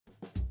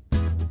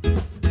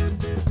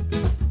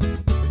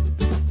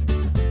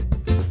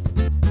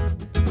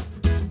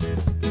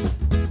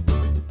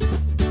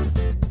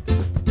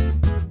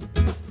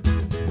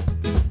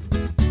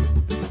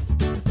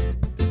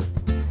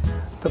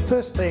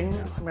first thing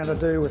I'm going to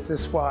do with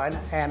this wine,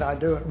 and I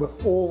do it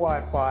with all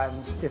white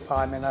wines if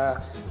I'm in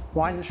a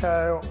wine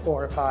show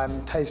or if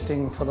I'm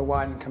tasting for the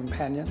Wine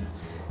Companion,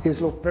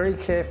 is look very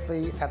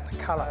carefully at the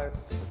colour.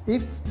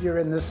 If you're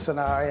in this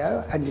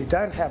scenario and you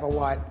don't have a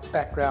white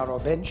background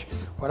or bench,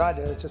 what I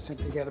do is just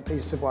simply get a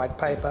piece of white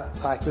paper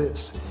like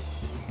this.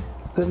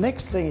 The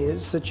next thing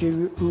is that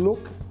you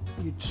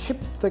tip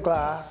the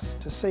glass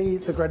to see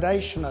the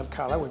gradation of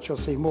colour, which you'll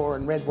see more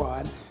in red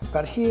wine,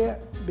 but here,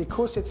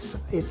 because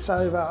it's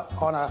over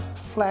on a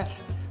flat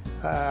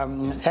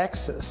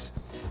axis,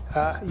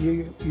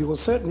 you will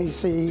certainly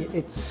see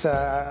its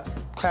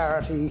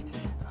clarity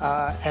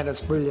and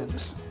its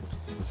brilliance.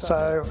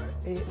 So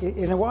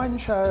in a wine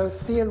show,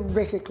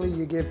 theoretically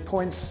you give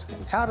points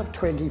out of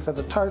 20 for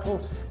the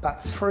total,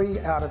 but 3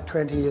 out of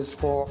 20 is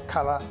for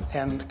colour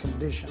and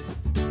condition.